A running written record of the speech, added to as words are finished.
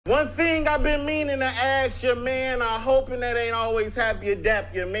One thing I've been meaning to ask your man, I'm hoping that ain't always happy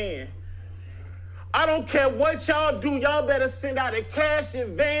adapt your man. I don't care what y'all do, y'all better send out a cash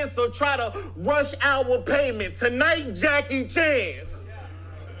advance or try to rush our payment. Tonight, Jackie chance.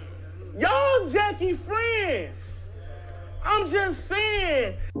 Y'all Jackie friends. I'm just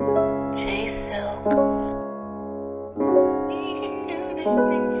saying.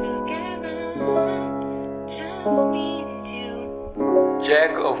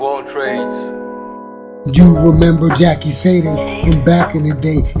 Jack of all trades. You remember Jacqui Seda from back in the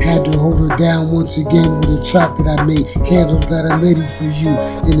day. Had to hold her down once again with a track that I made. Candles got a lady for you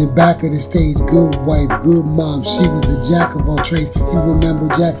in the back of the stage. Good wife, good mom, she was the jack of all trades. You remember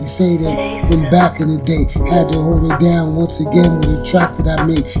Jacqui Seda from back in the day. Had to hold her down once again with a track that I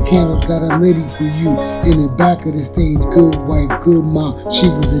made. Candles got a lady for you in the back of the stage. Good wife, good mom, she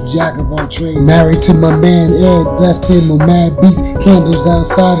was the jack of all trades. Married to my man Ed, blessed him with mad beats. Candles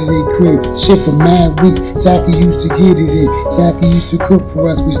outside of their crib, shit for mad weeks. Jacqui used to get it in. Jacqui used to cook for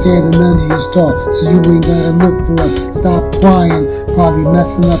us. We standing under your star, so you ain't gotta look for us. Stop crying, probably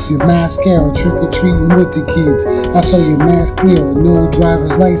messing up your mascara. Trick or treating with the kids. I saw your mask clear, no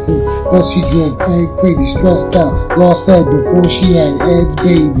driver's license, but she drove Ed crazy, stressed out. Lost Ed before she had Ed's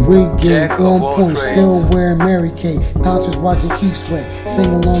baby. Wig game on point, still wearing Mary Kay. Conscious watching Keith Sweat,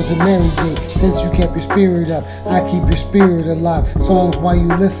 sing along to Mary J. Since you kept your spirit up, I keep your spirit alive. Songs while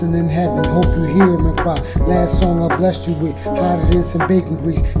you listen in heaven, hope you hear them and cry. Last song I blessed you with, hotter than some bacon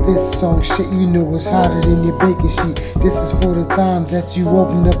grease. This song, shit, you know it's hotter than your bacon sheet. This is for the time that you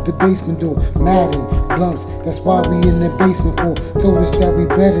opened up the basement door. Madden, blunts, that's why we in the basement for. Told us that we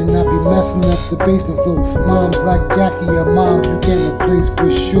better not be messing up the basement floor. Moms like Jacqui are moms you can't replace for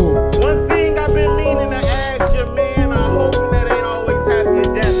sure. One thing I've been meaning to ask your man, I'm hoping that ain't always happy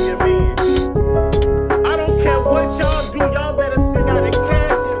adapt your man. I don't care what y'all do, y'all better send out a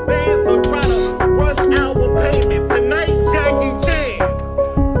cash advance or try to rush our payment. Tonight, Jackie chance.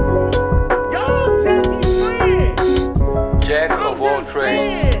 Y'all Jackie friends. Jack of all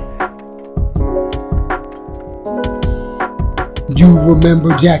trades. You remember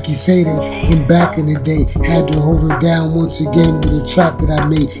Jacqui Seda from back in the day. Had to hold her down once again with a track that I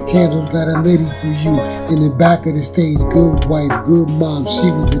made. Candles got a lady for you in the back of the stage. Good wife, good mom,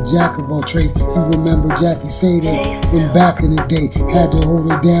 she was the jack of all trades. You remember Jacqui Seda from back in the day. Had to hold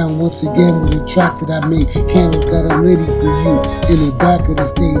her down once again with a track that I made. Candles got a lady for you in the back of the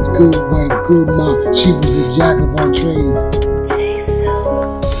stage. Good wife, good mom, she was the jack of all trades.